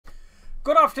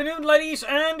Good afternoon, ladies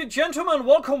and gentlemen.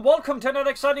 Welcome to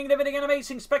another exciting, riveting, and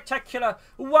amazing, spectacular,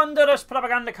 wondrous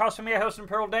Propagandacast from your host,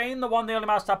 Imperial Dane, the one, the only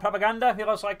master of propaganda,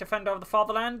 heroes like defender of the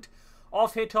fatherland.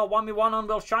 Off here to a 1v1 on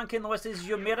Vilshanka. In the west is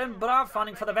Umirin, brav,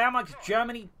 fighting for the Wehrmacht,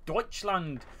 Germany,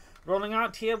 Deutschland. Rolling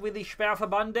out here with the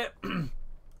Sperrverbande.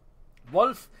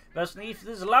 Wolf versus the east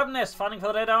is Luvnest, fighting for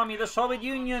the Red Army, the Soviet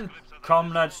Union,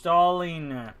 Comrade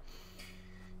Stalin.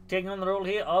 Taking on the role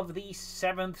here of the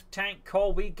 7th Tank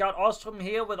Corps, we got Osttruppen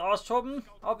here with Osttruppen,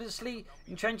 obviously,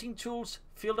 entrenching tools,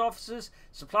 field officers,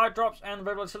 supply drops, and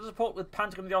regular support with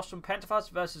Panzer and the Austrian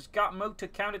Pentafast versus Got Motor,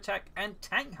 Counterattack, and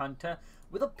Tank Hunter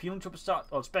with a penal trooper start,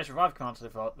 or Special Revive Commander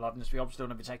for Luvnest. We obviously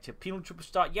don't have its active penal trooper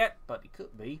start yet, but it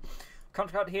could be.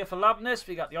 Contract here for Luvnest,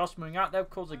 we got the Austrian moving out there, of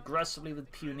course, aggressively with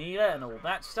Pioneer and all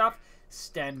that stuff.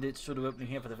 Standard sort of opening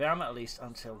here for the Wehrmacht, at least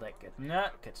until that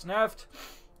gets nerfed.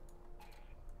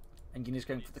 Engineer's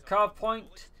going for the carve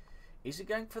point. Is he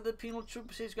going for the penal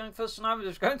troopers? He's going for the sniper.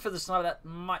 He's going for the sniper. That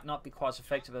might not be quite as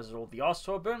effective as all the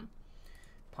Osttruppen.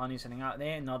 Pioneer's heading out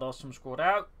there. Another Osttruppen squad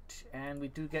out. And we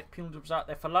do get penal troopers out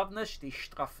there for Luvnest. The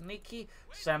Strafniki.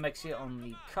 Sandbags here on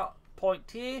the cut point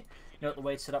here. Note the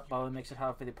way it's set up by makes it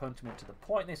hard for the opponent to move to the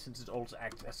point there, since it also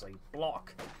acts as a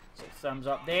block. So thumbs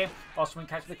up there. Osttruppen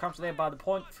catches the counter there by the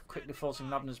point, quickly forcing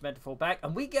Luvnest men to fall back.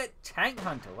 And we get Tank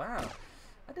Hunter. Wow.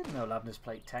 I didn't know Luvnest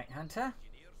played Tank Hunter.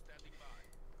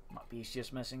 Might be he's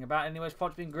just messing about. Anyways,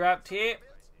 point's been grabbed here.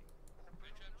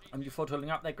 MG4 holding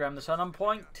up there, grabbing the sun on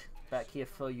point. Back here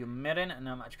for Umirin, and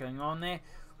not much going on there.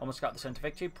 Almost got the center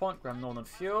victory point, grab Northern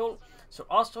Fuel. So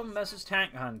Osttruppen versus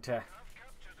Tank Hunter.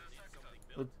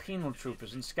 With penal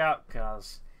troopers and scout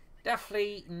cars.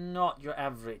 Definitely not your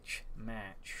average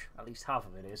match. At least half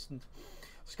of it isn't.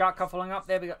 Scout car following up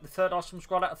there, we got the 3rd Osttruppen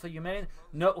squad out for Umirin.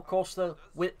 Note, of course, though,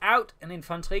 without an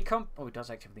infantry company. Oh, it does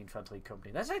actually have the infantry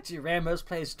company. That's actually rare. Most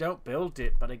players don't build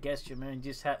it, but I guess Umirin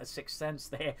just had a 6th sense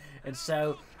there, and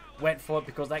so went for it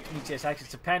because that means he has access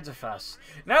to Panzerfass.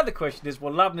 Now the question is,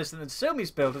 will Luvnest and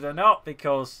Sumi's build it or not?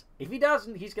 Because if he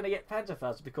doesn't, he's going to get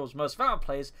Panzerfass, because most Wehrmacht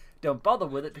players don't bother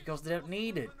with it because they don't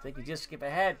need it. They can just skip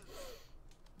ahead.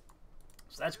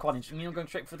 So that's quite interesting. You're going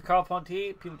straight for the car point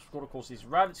here. Penal squad, of course, is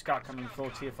routed. Scout coming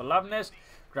forward here for Luvnest.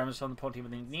 Grammars on the point here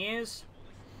with the engineers.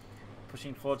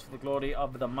 Pushing forward for the glory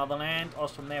of the motherland.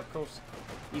 Osttruppen there, of course.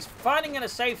 He's fighting at a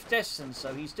safe distance,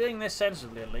 so he's doing this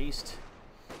sensibly at least.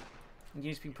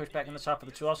 Engineers being pushed back on the side for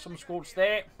the 2 Osttruppen squads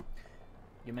there.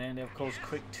 Umirin there, of course,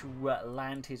 quick to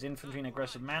land his infantry in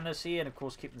aggressive manners here, and of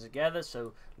course keep them together,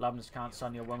 so Luvnest can't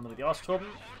suddenly one with the Osttruppen.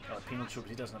 Penal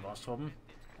troopers, he doesn't have Osttruppen.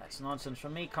 That's nonsense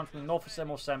from me. Controlling north of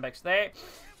more sandbags there.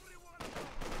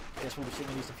 Guess we'll be seeing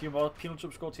at least a few more penal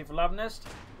troop squads here for Luvnest.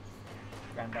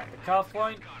 Ran back the car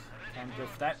point. Can go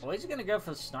for that. Or is he going to go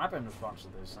for the sniper in response to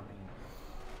this? I mean,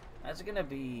 that's going to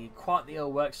be quite the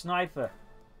old work sniper.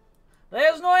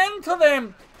 There's no end to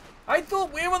them! I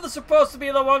thought we were supposed to be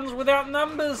the ones without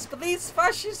numbers, but these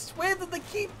fascists, where did they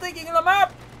keep thinking of the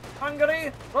map?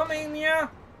 Hungary, Romania,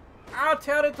 our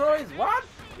territories, what?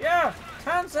 Yeah,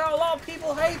 turns out a lot of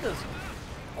people hate us.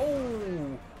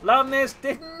 Oh, Luvnest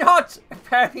did not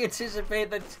apparently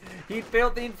anticipate that he'd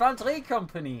built the infantry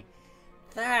company.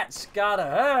 That's gotta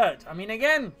hurt. I mean,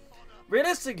 again,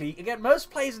 realistically, most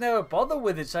players never bother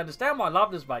with it, so I understand why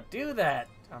Luvnest might do that.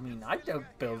 I mean, I don't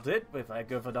build it if I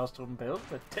go for an Osttruppen build,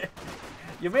 but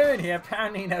Umirin here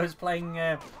apparently knows playing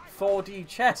 4D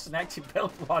chess and actually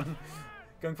built one.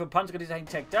 Going for a punch, got his aim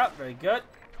teched up, very good.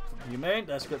 Umirin,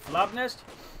 that's good for Luvnest.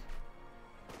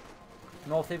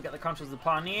 North here, we got the countries of the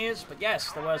Pioneers, but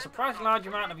yes, there were a surprisingly large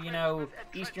amount of,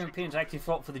 East Europeans actually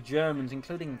fought for the Germans,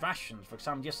 including Russians. For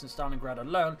example, just in Stalingrad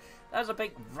alone, there's a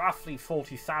big, roughly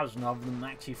 40,000 of them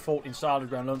actually fought in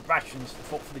Stalingrad alone. Russians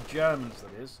fought for the Germans,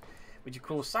 that is. Which, of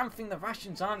course, something the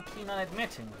Russians aren't keen on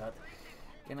admitting, but,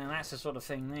 that's the sort of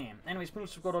thing there. Anyways, Penal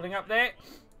squad holding up there.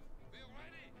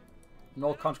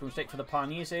 North Country mistake for the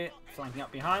Pioneers here, flanking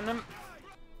up behind them.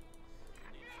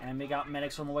 And we got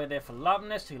medics on the way there for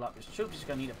Luvnest, who like his troops. He's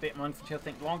going to need a bit more infantry, I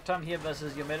think, long term here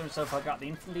versus Umirin. So far, got the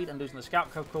infantry lead, and losing the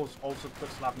scout co, of course, also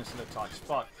puts Luvnest in a tight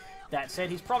spot. That said,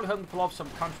 he's probably hoping to pull off some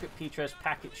conscript PTRS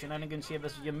packet shenanigans here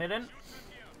versus Umirin.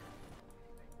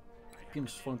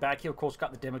 Just falling back here, of course,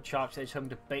 got the demo charge there. He's hoping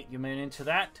to bait Umirin into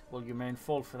that. Will Umirin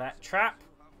fall for that trap?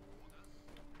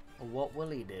 Or what will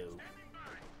he do?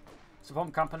 So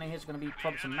bomb company here is going to be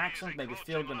probably some Maxims, maybe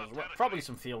field guns as well. Probably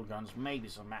some field guns, maybe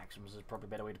some Maxims is probably a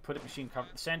better way to put it. Machine cover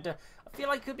at the center. I feel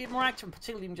like it could be more active,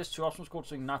 particularly even just 2 Osttruppen squads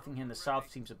doing nothing here in the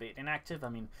south. Seems a bit inactive. I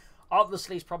mean,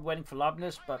 obviously he's probably waiting for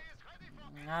Luvnest, but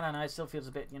I don't know. It still feels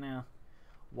a bit,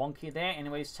 wonky there.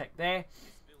 Anyways, tech there.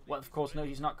 Well, of course, no,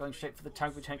 he's not going straight for the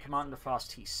tank tank commander, the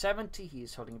fast T-70. He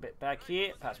is holding a bit back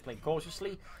here, perhaps playing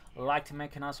cautiously. Like to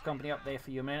make a nice company up there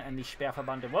for Umirin and the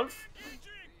Sperrverband der Wolf.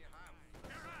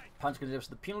 Punch going to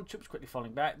the penal troops, quickly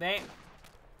falling back there.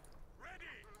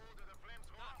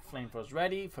 Flamethrowers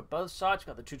ready for both sides.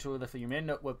 Got the 2-2 there for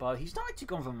Umirin, but he's not actually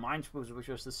going for minesweepers, which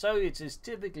was the Soviets is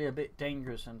typically a bit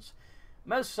dangerous, and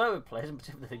most Soviet players, in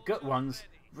particular the good ones,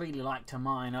 really like to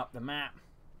mine up the map.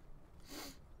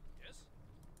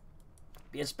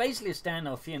 It's basically a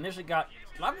standoff here, and this regard,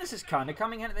 Luvnest is kind of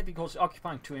coming in at it because he's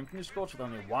occupying 2 infantry squads with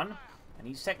only 1, and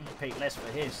he's technically paid less for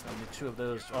his than the 2 of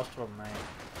those Osttruppen there.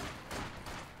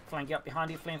 Flank out behind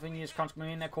here, flank engineers, Con's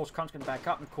going in there, of course Con's going to back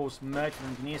up, and of course merchant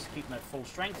engineers keeping that full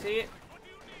strength here.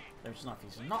 There's nothing,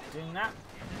 he's not doing that.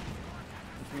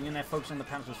 He's bringing in there, focusing on the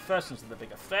panzers first instead of the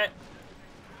bigger threat.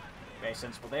 Very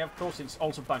sensible there, of course, it's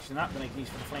also bunching up, they make use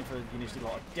for the flamethrower units to do a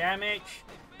lot of damage.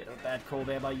 Bit of a bad call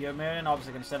there by Umirin.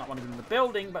 Obviously going to stand up one of them in the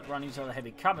building, but running into the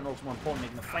heavy cover, and also more important,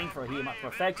 making the flamethrower here much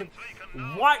more effective.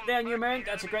 Right there, Umirin.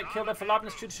 That's a great kill there for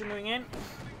Luvnest. 2-2 moving in.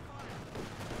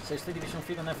 So it's 3 divisional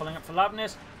field, and they're following up for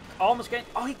Luvnest. Almost getting.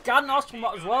 Oh, he got an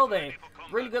Osttruppen as well there.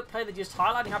 Really good play. They're just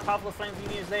highlighting how powerful the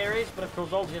flamethrower unit there is, but of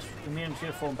course, also just Umirin should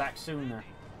have fallen back sooner.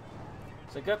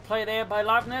 So good play there by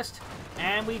Luvnest,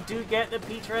 and we do get the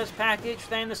PTRS package.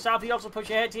 Then the south, he also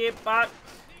push ahead here, but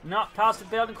not past the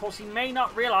building. Of course, he may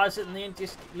not realise it, and then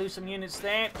just lose some units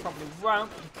there. Probably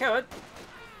won't, but he could.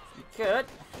 He could.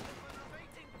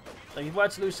 So if he were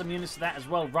to lose some units to that as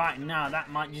well right now,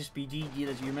 that might just be GG,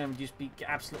 as you remember, just be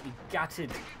absolutely gutted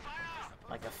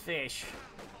like a fish.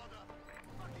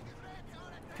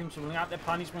 Pimps rolling out there,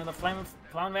 punishment of the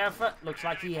flame effort. Looks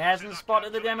like he hasn't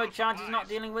spotted the demo charge. He's not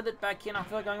dealing with it. Back here,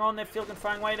 nothing going on there. Field and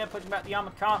throwing away there, pushing back the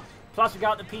armored car. Plus, we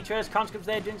got the PTRS conscripts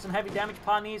there doing some heavy damage.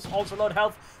 Pioneers also load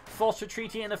health. Forced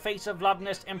retreating in the face of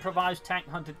Luvnest improvised tank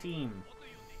hunter team.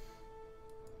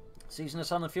 Seizing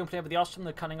us on the field player with the Osttruppen.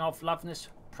 They're cutting off Luvnest.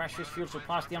 Precious fuel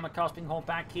supplies. The armored cars being hauled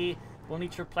back here. We'll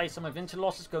need to replace some of winter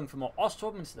losses, going for more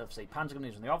Osttruppen instead of, say,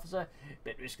 Panzergrenadiers on the officer.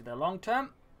 Bit risky there long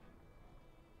term.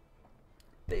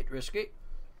 Bit risky.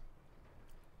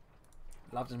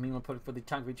 Luvnest meanwhile putting for the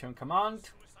tank return command.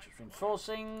 Just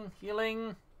reinforcing,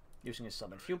 healing. Using his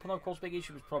southern fuel pump, of course, big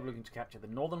issue was probably looking to capture the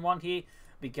northern one here.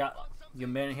 We got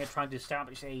Umirin here trying to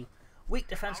establish a weak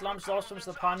defense line. Also,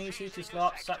 the Pioneers here to slow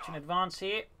up such an advance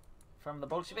here from the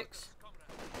Bolsheviks.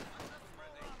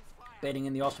 Baiting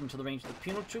in the Osttruppen to the range of the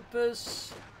penal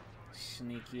troopers.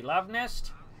 Sneaky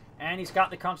Luvnest. And he's got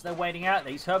the cons there waiting out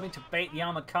there. He's hoping to bait the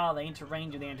armored car there into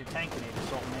range of the anti-tank grenade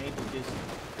assault made, which is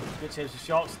good series of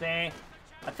shots there.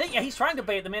 I think, yeah, he's trying to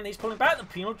bait them in. He's pulling back the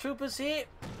penal troopers here.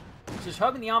 Just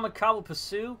hoping the armored car will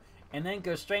pursue and then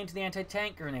go straight into the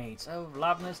anti-tank grenades. Oh,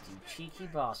 Luvnest, you cheeky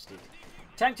bastard.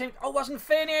 Tank, oh, wasn't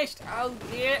finished. Oh,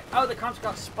 dear. Oh, the cons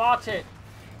got spotted.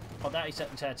 Or that he set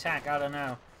into attack, I don't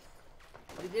know.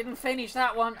 But he didn't finish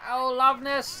that one. Oh,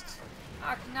 Luvnest.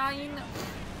 Ach, nein.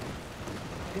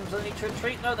 People need to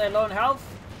retreat, though. They're low on health.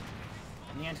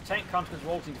 And the anti-tank conscripts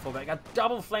waltzing to fall back. Got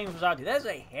double flames out here. There's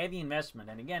a heavy investment.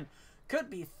 And again, could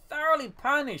be thoroughly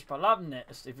punished by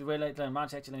Luvnest if you really let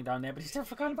March actually down there. But he's still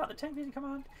forgotten about the tank leading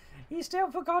command. He's still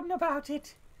forgotten about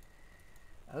it.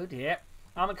 Oh, dear.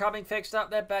 Armored car being fixed up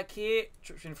there back here.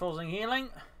 Troops reinforcing healing.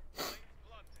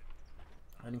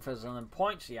 Heading further on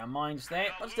points, yeah, mines there.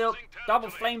 But still, double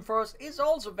flamethrowers is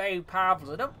also very powerful.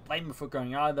 So I don't blame him for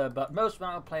going either. But most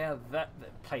battle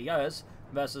players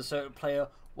versus a certain player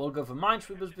will go for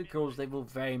minesweepers because they will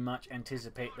very much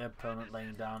anticipate their opponent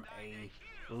laying down a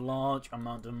large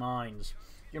amount of mines.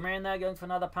 Umirin there going for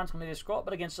another Panzergrenadier squad,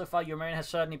 but again, so far Umirin has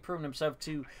certainly proven himself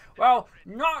to, well,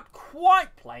 not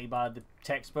quite play by the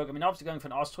textbook. I mean, obviously going for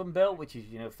an Osttruppen build, which is,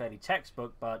 you know, fairly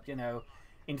textbook, but, you know,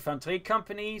 infantry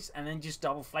companies and then just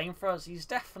double flamethrowers. He's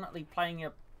definitely playing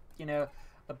a, you know,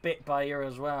 a bit by ear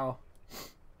as well.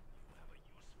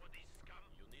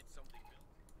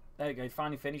 There we go. He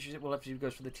finally finishes it. We'll have to see if he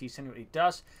goes for the T-70, what he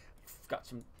does. Got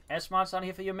some S-marks on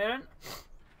here for Umirin.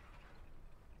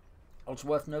 Also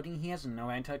worth noting, he has no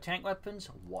anti-tank weapons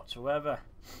whatsoever.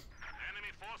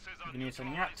 You need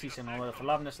something out. T-70 all over for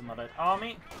Luvnest and the Red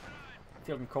Army.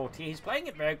 Field and Courtier. He's playing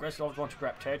it very aggressive. Always want to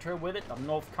grab territory with it. Up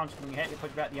north, constantly ahead. He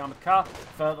pushes back the armored car.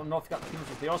 Further north, got the people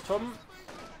with the Osttruppen.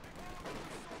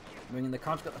 Moving the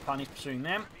cons, got the Pioneers pursuing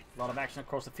them. A lot of action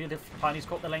across the field. If the Pioneers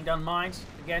caught, they're laying down mines.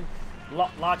 Again,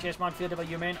 large S-mine fielded by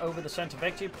Umirin over the centre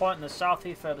victory point in the south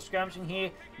here. Further skirmishing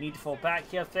here. Need to fall back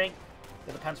here, I think.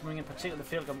 The Panzer moving in particular, the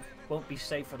field won't be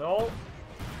safe at all.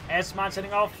 S-mine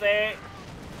setting off there.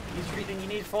 He's retreating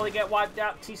engineers before they get wiped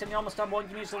out. T-70 almost done more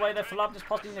engineers away there for Luvnest,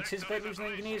 possibly anticipate losing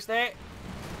engineers there.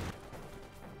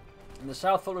 In the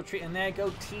south, full retreat, and there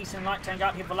go T-Sim light tank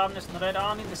out here for Luvnest and the Red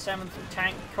Army. The 7th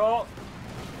Tank Corps.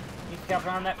 Need to get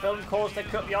around that building. Course, they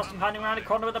could be Austin hiding around the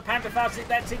corner with the Pantherfaust.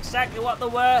 That's exactly what they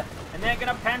were. And they're going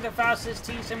to Pantherfaust this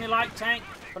T-Sim light tank.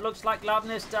 But looks like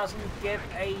Luvnest doesn't give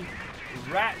a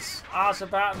rat's ass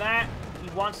about that. He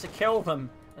wants to kill them.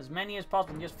 As many as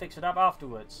possible and just fix it up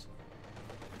afterwards.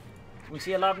 We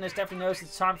see a Luvnest definitely knows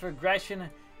it's time for aggression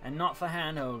and not for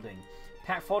hand-holding.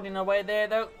 Pack 40 in the way there,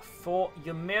 though, for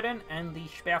Umirin and the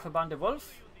Sperrverband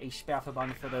Wolf. A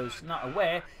Sperrverband, for those not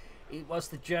aware, it was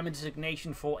the German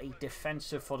designation for a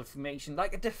defensive formation,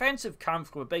 like a defensive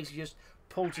Kampfgruppe, basically just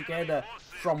pulled together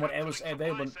from whatever's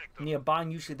available nearby,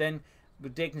 and usually then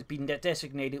being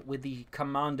designated with the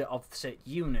commander of said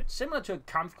unit. Similar to a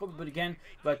Kampfgruppe, but again,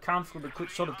 where Kampfgruppe could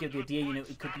sort of give the idea,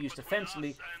 it could be used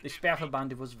defensively, the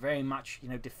Sperrverband was very much,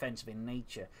 defensive in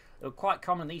nature. They were quite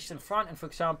common on the Eastern Front, and for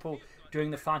example, during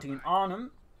the fighting in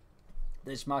Arnhem,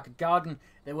 this Market Garden,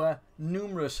 there were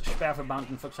numerous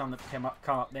Sperrverbanden, for example, that come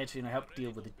up there to help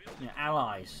deal with the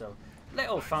allies. So,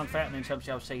 little fun fact in terms of,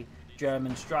 I would say,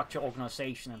 German structure,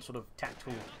 organisation, and sort of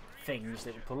tactical things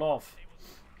they would pull off.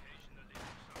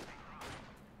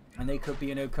 And they could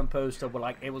be, composed of,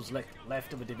 like, it was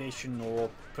left of a division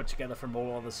or put together from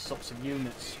all other sorts of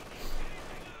units.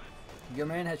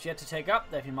 Umirin has yet to take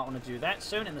up. Therefore, you might want to do that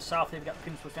soon. In the south, we've got the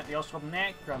Principal Strength, the Osttruppen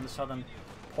there, around the southern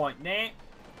point there.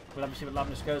 We'll have to see what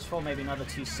Luvnest goes for. Maybe another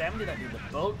T-70. That'd be the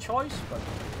bold choice. But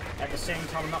at the same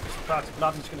time, I'm not surprised if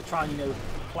Luvnest's going to try and,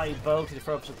 play bold to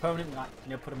throw up his opponent. Like,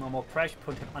 put him on more pressure,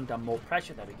 put him under more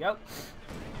pressure. There we go.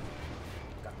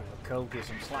 Got a bit of a cold here,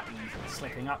 so I'm slightly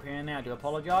slipping up here and there. I do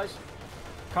apologise.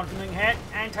 Continuing ahead,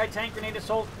 anti-tank grenade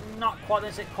assault, not quite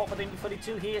as it caught with the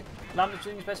MD-42 here. Luvnest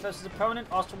doing his best versus his opponent.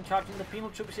 Osttruppen charging the penal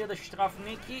troops here, the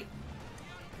Strafniki.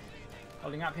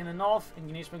 Holding up here in the north,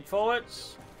 engineers moving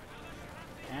forwards.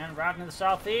 And routing in the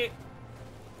south here.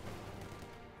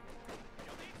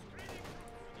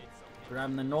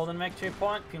 Grabbing the northern victory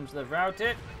point, Pumes have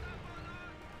routed.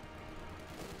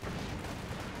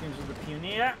 Pumes of the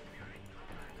Pioneer.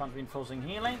 Can't reinforcing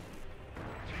healing.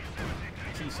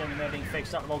 T-70 there being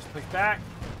fixed up, logs pushed back.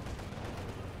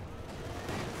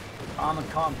 Armored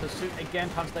car in pursuit again,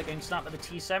 punch that getting snapped by the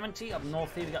T-70. Up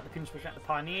north here we got the Pumes pushing out the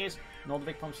Pioneers. Northern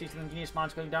big pump sees the engineers,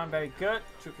 mines going down, very good.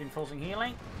 Troop reinforcing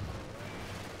healing.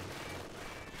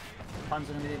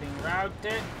 Panzer immediately being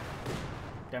routed.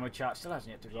 Demo chart still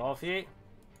hasn't yet to go off here.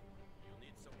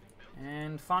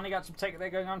 And finally got some tech there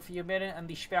going on for Umirin and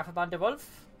the Sperrverband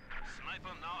Wolf.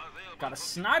 Got a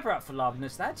sniper up for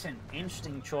Luvnest. That's an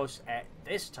interesting choice at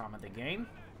this time of the game.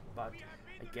 But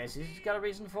I guess he's got a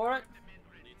reason for it.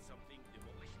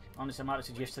 Honestly, I might have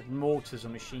suggested mortars or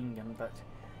machine gun, but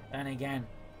then again,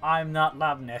 I'm not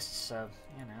Luvnest, so,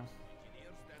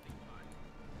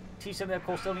 T-70, of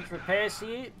course, still needs repairs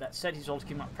here. That said, he's also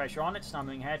keeping up pressure on it. It's now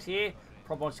moving ahead here.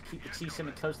 Probably wants to keep the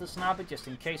T-70 close to the sniper, just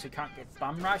in case he can't get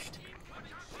bum rushed.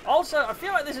 Also, I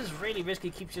feel like this is really risky.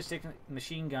 Keeps just sticking the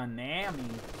machine gun there. I mean,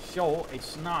 sure,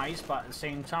 it's nice, but at the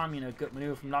same time, good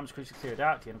maneuver from Luvnest to clear it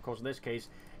out here. And of course, in this case,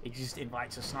 it just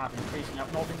invites a sniper increasing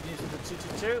up north into the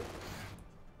 222.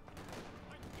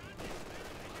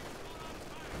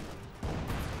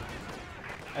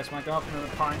 That's my go up into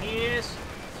the Pioneers.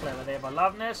 Clever there by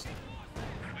Luvnest.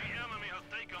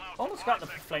 Almost got the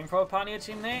flamethrower Pioneer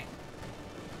team there.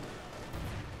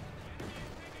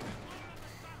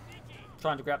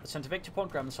 Trying to grab the center victory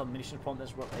point, grab the southern munitions point.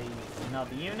 There's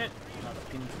another unit, another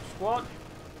penal squad.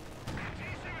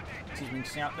 He's being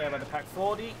seen out there by the Pack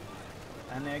 40.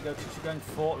 And there go to going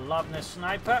for Luvnest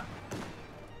sniper.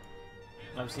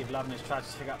 Let's see if Luvnest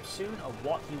tries to pick up soon, or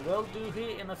what he will do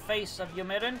here in the face of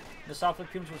Umirin. The South of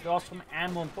Pumes was the Osttruppen,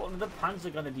 and more importantly, the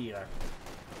Panzer Grenadier.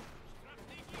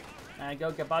 There you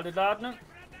go, Gebaldedladner.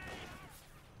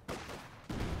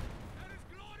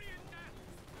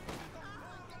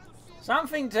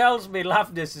 Something tells me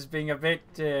Luvnest is being a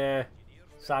bit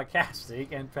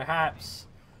sarcastic and perhaps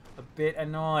a bit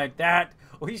annoyed that,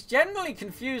 or he's generally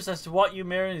confused as to what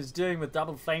Umirin is doing with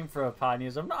double flamethrower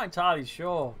Pioneers. I'm not entirely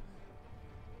sure.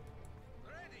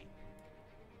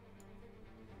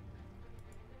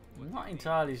 I'm not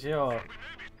entirely sure.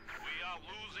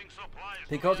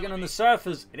 Because again, on the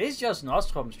surface, it is just an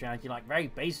Osttruppen strategy, like very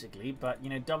basically, but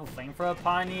double flamethrower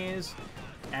Pioneers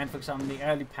and for example the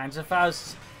early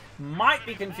Panzerfausts might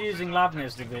be confusing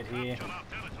Luvnest a bit here.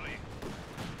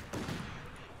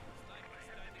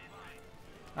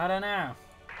 I don't know.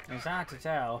 It's hard to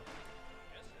tell.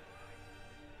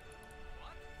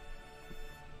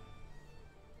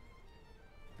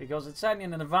 Because it's certainly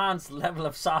an advanced level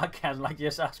of sarcasm, like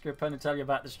just ask your opponent to tell you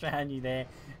about the strategy there.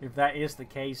 If that is the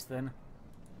case, then.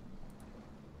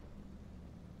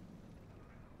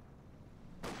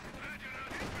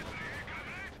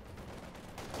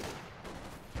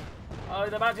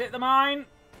 they're about to hit the mine.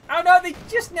 Oh no, they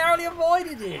just narrowly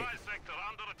avoided it.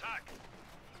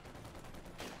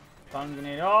 Bomb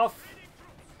grenade off.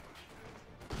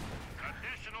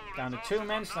 Down to 2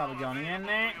 men, Sniper going in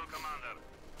there.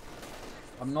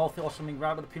 Up north, also being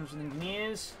grabbed by the Penal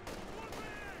Engineers.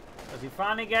 Does he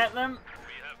finally get them?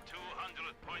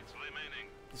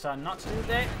 Decide not to do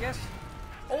that, I guess.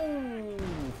 Oh,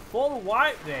 full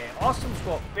wipe there. Awesome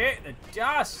squad, bit the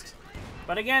dust.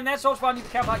 But again, that's also why you need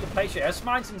to count out your place here. As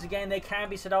mines, again, they can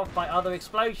be set off by other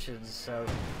explosions. So,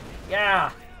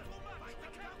 yeah.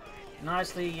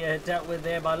 Nicely dealt with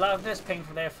there by Luvnest.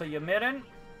 Painful there for Umirin.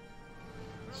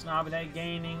 Sniper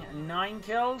gaining 9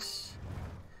 kills.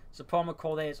 So Paul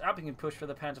McCall there is up. You can push for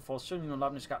the Panther Force soon. You know,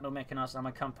 Luvnest got no mechanized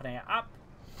armor company up.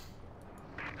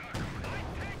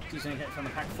 Decent hit from the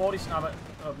Pack 40. Sniper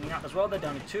opening up as well. They're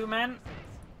down to 2 men.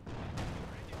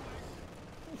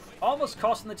 Almost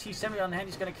costing the T-70 on the hand.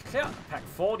 He's going to clear out the Pack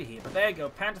 40 here. But there you go.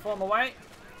 Panther form away.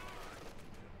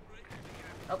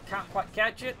 Oh, can't quite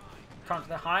catch it. Can't,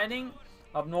 they're hiding.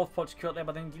 Up north, port secured there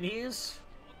by the Engineers.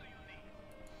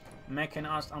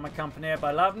 Mechanized armor company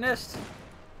by Luvnest.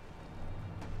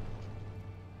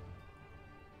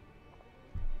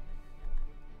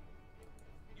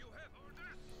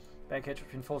 Back hedge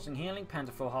reinforcing healing.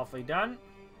 Panther 4 halfway done.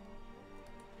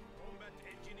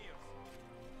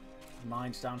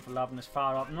 Mines down for Luvnest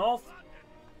far up north.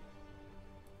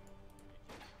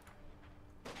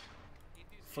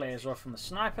 Flares off from the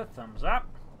sniper. Thumbs up.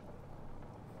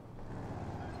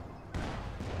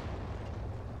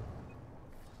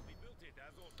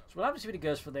 So we'll have to see what he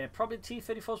goes for there. Probably the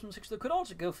T-34 from 6. They could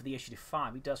also go for the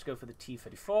SU-5. He does go for the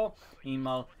T-34.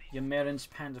 Meanwhile, Umirin's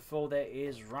Panther 4 there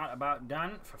is right about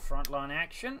done for frontline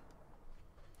action.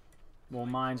 More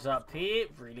mines up here.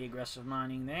 Really aggressive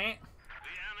mining there.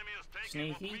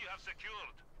 Sneaky.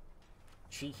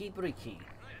 Cheeky breaky.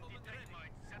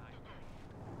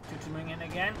 2-2 moving in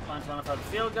again. Lines line up out the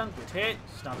field gun. Good hit.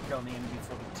 Sniper kill on the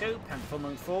MG-42. Panther 4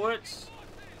 moving forwards.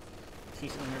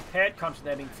 He's being repaired. Conscious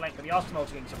there being flanked by the Osttruppen,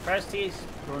 also getting suppressed. He's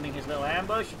running his little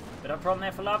ambush. Bit of a problem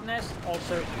there for Luvnest.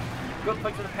 Also, good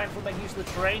push for the Panther making use of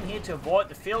the terrain here to avoid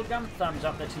the field gun. Thumbs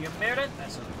up there to Umirin.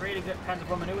 That's a really good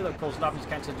Panther maneuver. Though, of course, Luvnest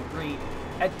can to a degree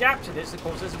adapt to this. Of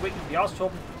course, this is a weakness of the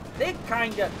Osttruppen. They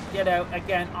kind of, you know,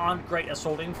 again, aren't great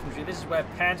assault infantry. This is where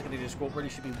Panther Grenadier Squad really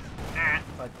should be at,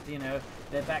 but, you know,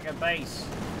 they're back at base.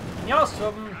 And the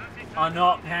Osttruppen are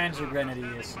not Panzer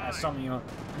Grenadiers, as some of you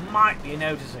might be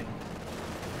noticing.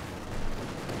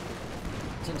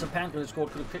 Since the Panther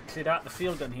squad could have cleared out the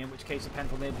field gun here, in which case the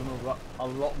Panther will be able to move a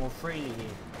lot more freely here.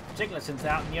 Particularly since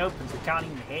they're out in the open, so they can't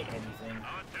even hit anything.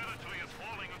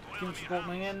 Team support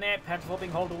moving in there, Panther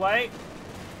being hauled away.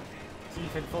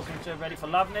 T-34 ready for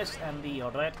Luvnest and the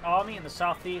Red Army in the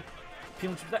south here.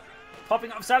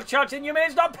 Popping up south charge in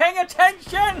Umirin's not paying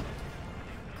attention!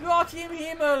 Gott im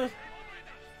Himmel!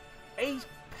 A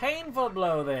painful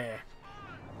blow there.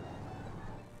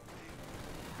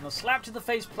 And a slap to the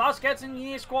face, plus gets in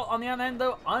the squad on the other end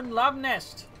though, on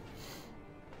Luvnest.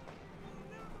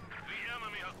 The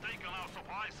enemy has taken our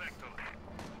supply sector.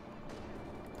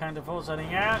 Panther 4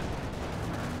 setting out.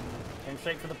 Came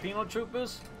straight for the penal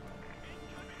troopers.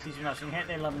 Teaching rushing hit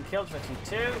there, 11 kills, actually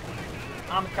 2.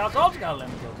 Armored cars also got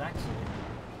 11 kills actually.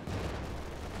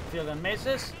 Field gun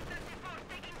misses.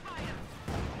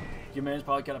 Umirin's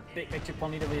probably got a big picture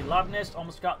point leader with Luvnest.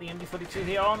 Almost got the MD-42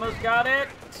 here, almost got it.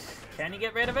 Can you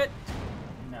get rid of it?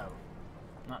 No.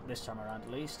 Not this time around, at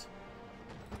least.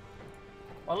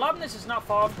 Well, Luvnest is not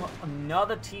far from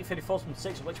another T-34 from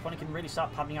 6, at which point he can really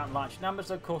start pumping out in large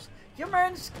numbers. Of course,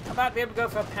 Umirin's about to be able to go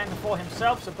for a Panther 4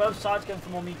 himself, so both sides going for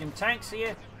more medium tanks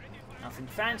here. Nothing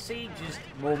fancy, just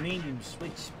more mediums,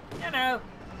 which, you know,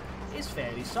 is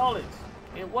fairly solid.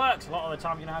 It works. A lot of the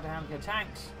time you know how to handle your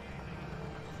tanks.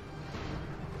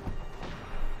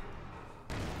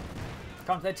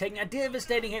 They're taking a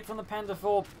devastating hit from the Panther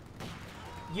 4.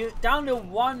 You down to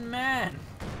 1 man.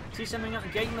 T-70 up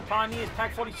engaging the Pioneers.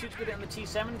 Pack 40 shoots good on the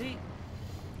T-70.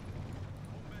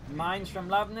 Mines from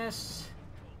Luvnest.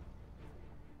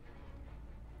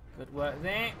 Good work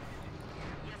there.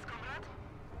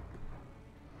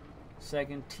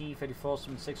 Second T-34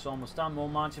 from 6 almost done. More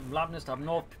mines from Luvnest up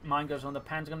north. Mine goes on the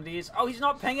Panther Grenadiers. Oh, he's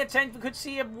not paying attention. We could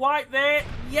see him white there.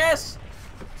 Yes!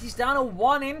 He's down to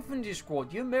 1 infantry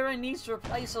squad. Umirin needs to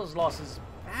replace those losses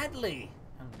badly.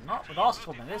 And not with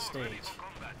Osttruppen at this stage.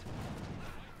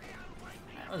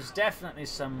 That was definitely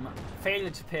some failure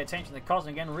to pay attention to the cost.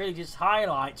 And again, really just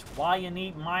highlights why you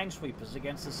need minesweepers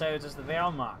against the soldiers the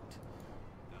Wehrmacht.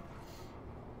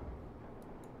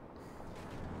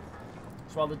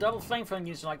 So while the double flamethrower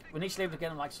units, like, we're initially able to get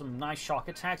them like some nice shock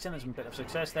attacks and there's some bit of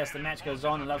success there as the match goes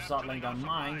on and levels start laying down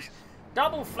mines.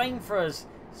 Double flamethrowers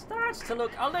starts to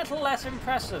look a little less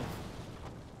impressive.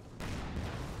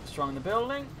 Destroying the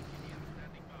building.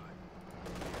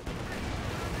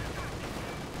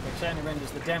 Which certainly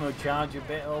renders the demo charge a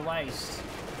bit of a waste.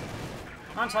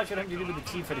 Not entirely sure what to do with the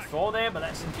T-34 there, but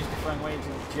that's him just throwing away into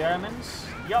the Germans.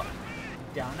 Yup.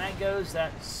 Down that goes.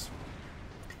 That's...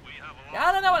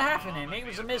 I don't know what happened here. Maybe it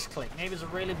was a misclick. Maybe it was a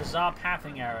really bizarre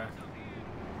pathing error.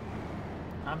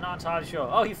 I'm not entirely sure.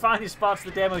 Oh, he finally spots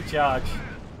the demo charge.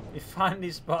 He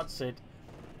finally spots it.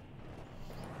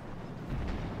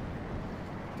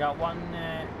 Got one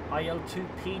IL-2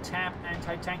 P-TAP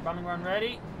anti-tank bombing run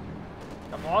ready.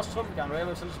 Got more Osttruppen, got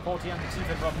railway support here on the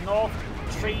T-34 up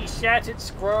north. Trees shattered,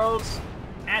 squirrels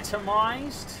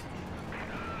atomized.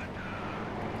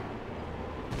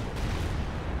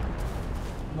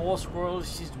 More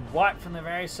squirrels just wiped from the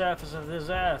very surface of this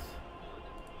earth.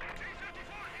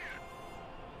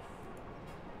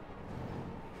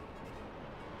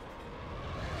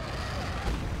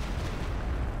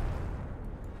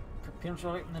 In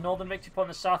the northern victory point in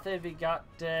the south there, we got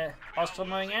Osttruppen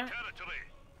moving in.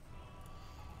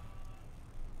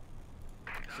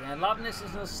 So yeah, Luvnest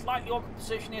is in a slightly awkward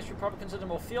position here. Should probably consider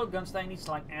more field guns. They need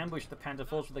to like ambush the Panther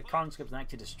force with the conscripts and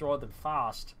actually destroy them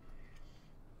fast.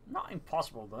 Not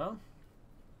impossible though.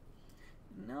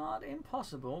 Not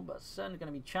impossible, but certainly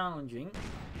going to be challenging.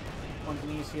 One to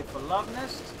use here for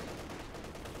Luvnest.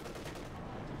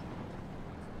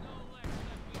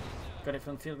 Got it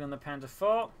from field gun the Panther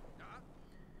 4.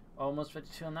 Almost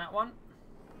 52 on that one.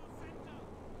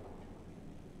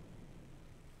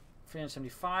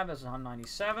 375, that's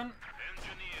 197.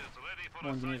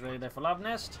 More engineers ready there for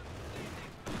Luvnest.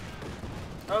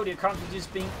 Oh, the conscripts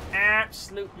just being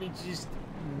absolutely just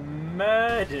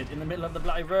murdered in the middle of the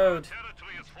bloody road.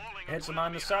 Head some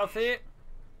on the south here.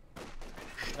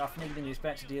 Nothing you can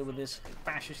expect to deal with this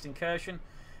fascist incursion.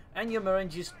 And Umirin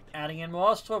just adding in more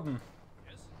Osttruppen.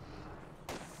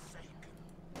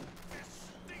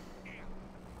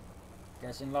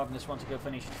 Guessing Luvnest wants to go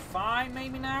finish 5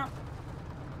 maybe now.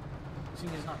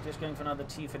 Seeing he's not just going for another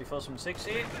T-34 from 6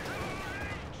 here.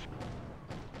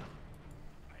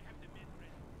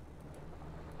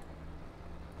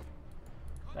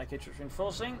 Back here,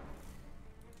 reinforcing.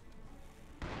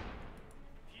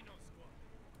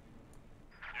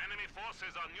 Enemy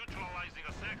forces are neutralizing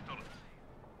a sector.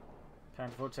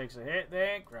 Panther 4 takes a hit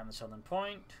there, grab the southern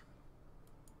point.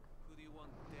 Who do you want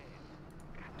there?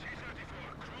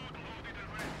 T-34, crude loaded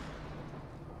and ready.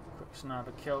 Quick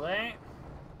sniper kill there.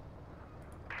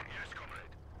 Yes,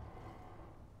 comrade.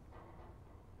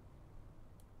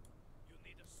 You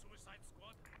need a suicide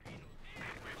squad? We've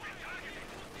been targeted.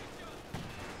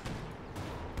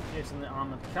 Hits in the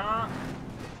armored car.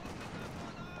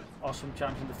 Awesome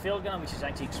challenge in the field gun, which is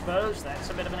actually exposed. That's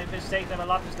a bit of a mistake there.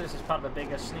 Luvnest. This is part of a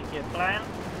bigger, sneakier plan.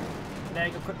 There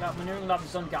you go, quick out maneuvering.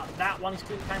 Luvnest done got that one. He's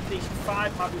cleared Panther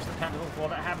 5. Might lose the Panther before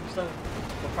that happens, though.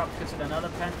 We'll probably consider another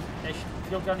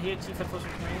field gun here. T-34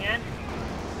 coming in.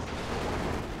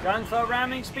 Going for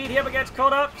ramming speed here, but gets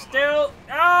caught up still.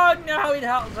 Oh no, it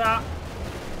holds up.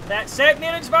 That's it.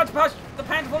 Umirin's about to push the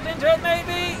Panther into it,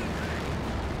 maybe.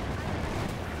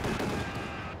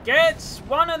 Gets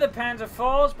one of the Panther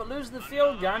 4s, but loses the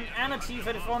field gun and a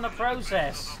T-34 in the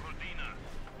process.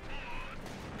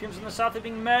 Teams in the south are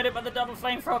being murdered by the double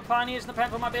flamethrower pioneers, and the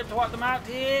Panther might be able to wipe them out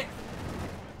here.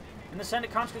 In the center,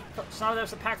 conscript sniper, there's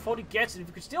the Pack 40 gets it. If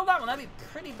you could steal that one, that'd be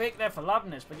pretty big there for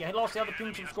Luvnest. But yeah, he lost the other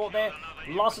teams who scored there.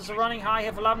 Losses are running high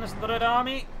here for Luvnest and the Red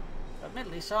Army.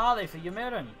 Admittedly, so are they for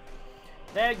Umirin.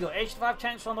 There you go, H5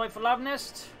 tanks on the way for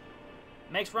Luvnest.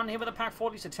 Next run here with the Pack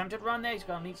 40's attempted run there. He's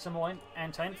going to need some more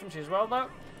anti-infantry as well, though.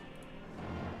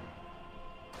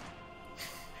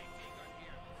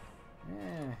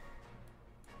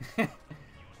 Yeah.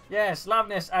 Yes,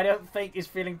 Luvnest, I don't think is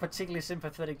feeling particularly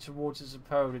sympathetic towards his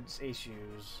opponent's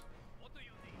issues.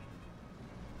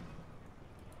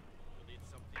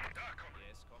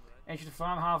 Entry to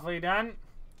farm halfway done.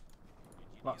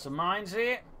 Lots of mines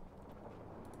here.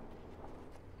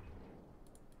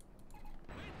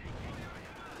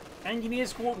 Engineer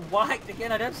squad wiped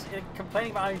again. I don't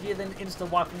complaining about idea then insta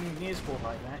wiping the engineer squad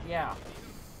like that. Yeah.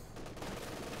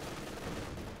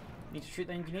 Need to shoot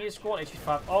the engineer squad.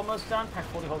 H5 almost done. Pack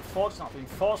 40 hold fort. It's not being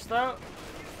forced though.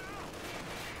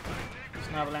 There's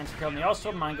an avalanche kill on the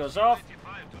Osttruppen. Mine goes off.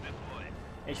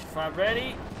 H5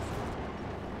 ready.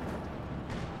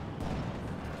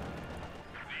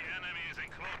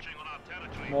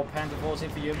 More Panther 4s here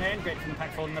for Umirin. Great from the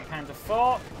Pack 40 and the Panther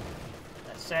 4.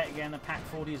 That's set again. The Pack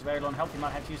 40 is very low on health. You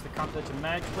might have to use the counter to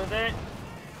merge with it.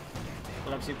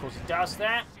 Well, let's see, of course, he does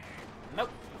that. Nope.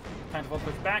 Panther 4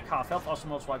 pushed back. Half health.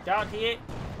 Ostrom's wiped out here.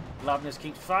 Luvnest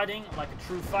keeps fighting like a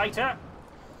true fighter.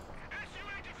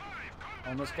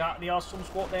 Almost got the Ostrom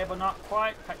squad there, but not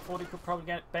quite. Pack 40 could probably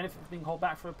get benefit from being held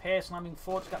back for repairs. Slamming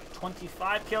Ford's got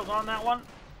 25 kills on that one.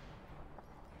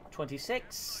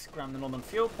 26. Grab the Northern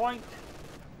Fuel Point.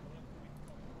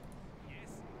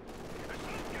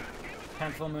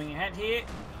 Panther moving ahead here.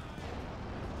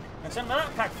 And something like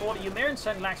that, Pack 40, Umirin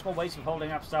certainly lacks more ways of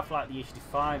holding up stuff like the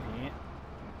H-5 here.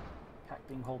 Pack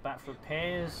being held back for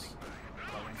repairs.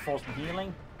 Reinforcement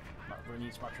healing. Not really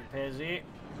needs much repairs here.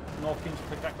 North King's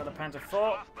picked back by the Panther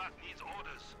 4.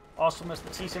 Awesome as the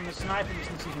T-7 sniper,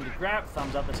 just needs him to grab.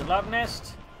 Thumbs up there to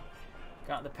Luvnest.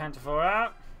 Got the Panther 4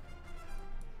 out.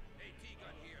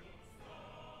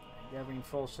 They're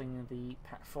reinforcing the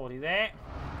Pack 40 there.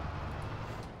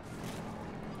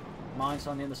 Mines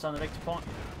on the other side of the Victor Point.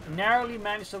 Narrowly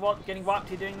managed to getting wiped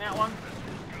here doing that one.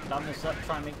 Luvnest up,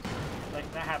 try and make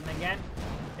that happen again.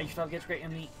 H-5 gets great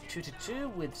in the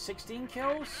 2-2 with 16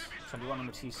 kills. 21 on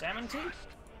the T-70.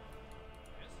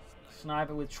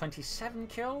 Sniper with 27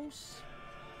 kills.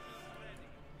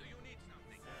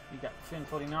 We got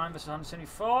 349 versus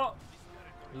 174.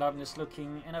 Luvnest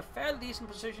looking in a fairly decent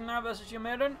position now versus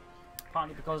Umirin.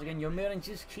 Partly because, again, Umirin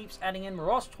just keeps adding in more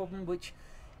Osttruppen, which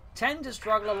tend to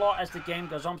struggle a lot as the game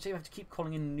goes on, so you have to keep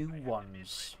calling in new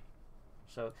ones.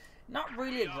 So, not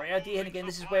really a great idea, and again,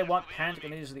 this is where what Panther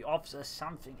can use the officer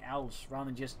something else, rather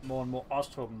than just more and more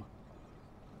Osttruppen.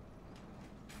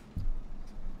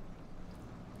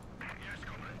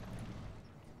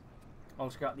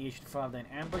 Also got the H-5 then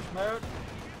ambush mode.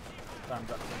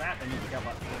 Thumbs up to that, they need to go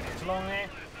up too long there.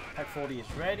 Pack 40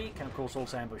 is ready, can of course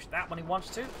also ambush that when he wants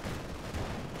to.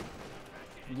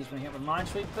 He's going to hit with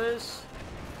minesweepers.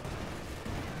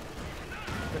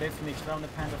 Good information on the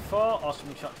Panther 4. Also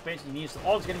being shot to bits. He needs the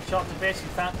odds getting shot to bits. In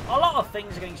fact, a lot of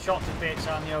things are getting shot to bits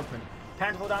out in the open.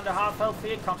 Panther 4 down to half health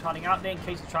here. Comes hiding out there in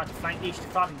case he tries to flank the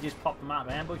H-5. He can just pop them out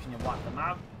of ambush and then wipe them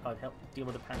out. I'd help deal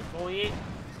with the Panther 4 here.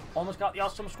 Almost got the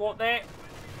Ostrom squad there.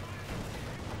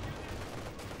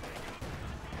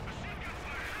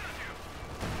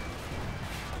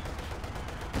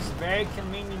 It's a very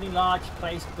conveniently large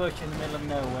placed bush in the middle of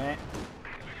nowhere.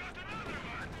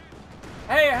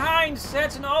 Hey Heinz,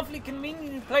 that's an awfully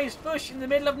conveniently placed bush in the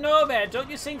middle of nowhere. Don't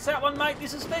you think that one might be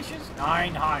suspicious?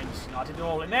 Nein, Heinz, not at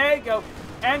all. And there you go.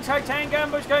 Anti-tank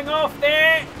ambush going off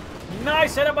there.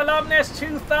 Nice setup by Luvnest.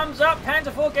 2 thumbs up.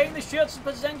 Panther 4 getting the shields to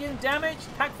percentage damage.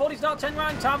 Pack 40's not 10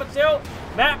 round time, but still,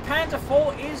 that Panther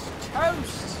 4 is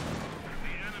toast.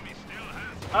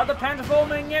 Other Panther 4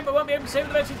 moving in, but won't be able to save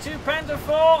the rest of 2 Panther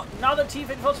 4. Another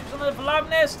T-54 6 on the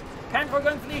Luvnest. Panther 4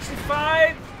 going for the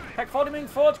H-5. Pack 40 moving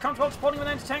forward, control supporting with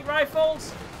anti-tank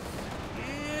rifles.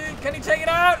 Can he take it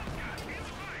out?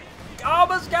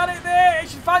 Almost got it there.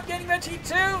 H-5 getting the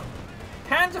T-2.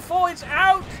 Panther 4 is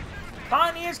out.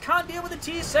 Pioneers can't deal with the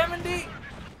T-70.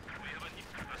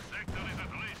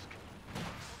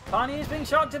 Pioneers being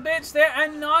shot to bits. They're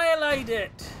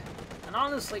annihilated. And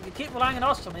honestly, if you keep relying on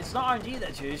Ostrom, it's not RNG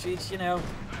that's used. It's, you know,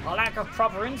 a lack of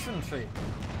proper infantry.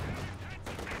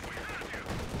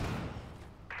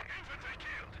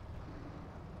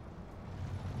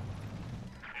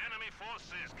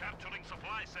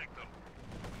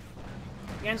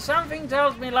 And something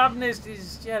tells me Luvnest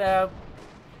is, you know,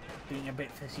 being a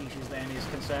bit facetious there in his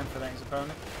concern for that his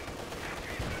opponent.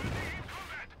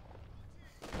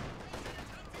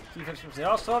 Key fix was the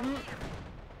Osttruppen.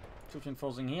 Troops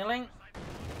enforcing healing.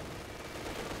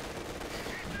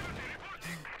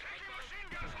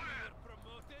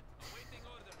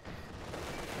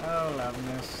 Oh,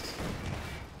 Luvnest.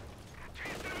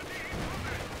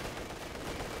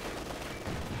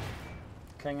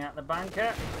 Clearing out the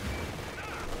bunker.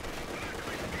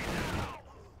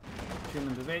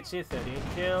 Humans of 8 here, 38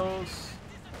 kills.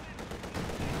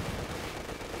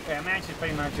 Yeah, match is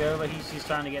pretty much over. He's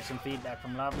trying to get some feedback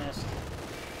from Luvnest.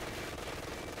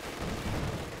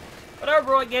 But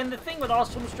overall, again, the thing with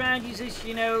Ostrom strategies is,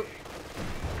 you know,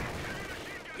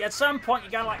 at some point you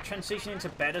gotta like transition into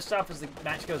better stuff as the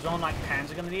match goes on, like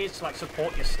Panzer gonna need to like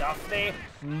support your stuff there.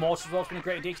 Mortar's also been a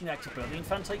great addition like to build the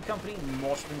infantry company.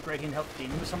 Mortar's been great in help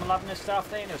dealing with some of Luvnest stuff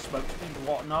there, you know, smoke screens and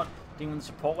whatnot, dealing with the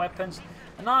support weapons.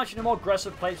 And now, you know, more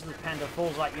aggressive plays with the Panther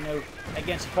 4s, like, you know,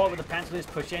 again, support with the Panther 4s,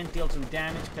 push in, deal some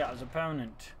damage, clear out his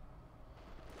opponent.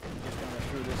 Just going to go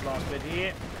through this last bit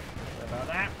here. Sorry about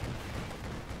that.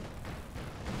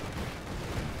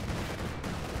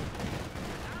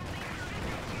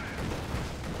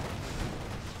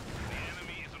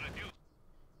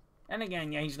 And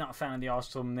again, yeah, he's not a fan of the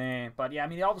Osttruppen there. But yeah, I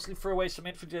mean, they obviously threw away some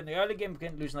infantry in the early game.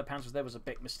 Again, losing the Panzers there was a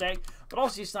big mistake. But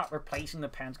obviously, it's not replacing the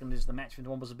Panzers going to lose the match.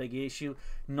 One was a big issue.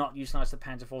 Not utilise the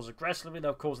Panzer forces aggressively.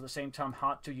 Though, of course, at the same time,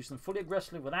 hard to use them fully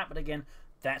aggressively with that. But again,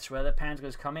 that's where the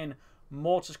Panzers come in.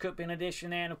 Mortars could be an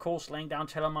addition there. And, of course, laying down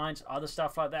telemines, other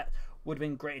stuff like that would have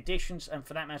been great additions. And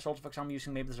for that match, also, for example,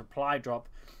 using maybe the supply drop.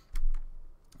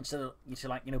 Instead of,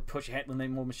 push ahead with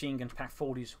maybe more machine guns, pack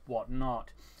 40s, whatnot.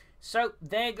 So,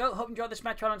 there you go. Hope you enjoyed this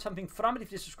match. I learned something from it.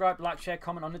 If you subscribe, like, share,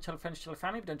 comment on it, tell friends, tell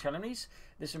family, but don't tell enemies.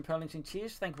 This is Pearlington.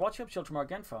 Cheers. Thank you for watching. I'll see you tomorrow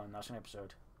again for another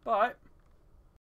episode. Bye.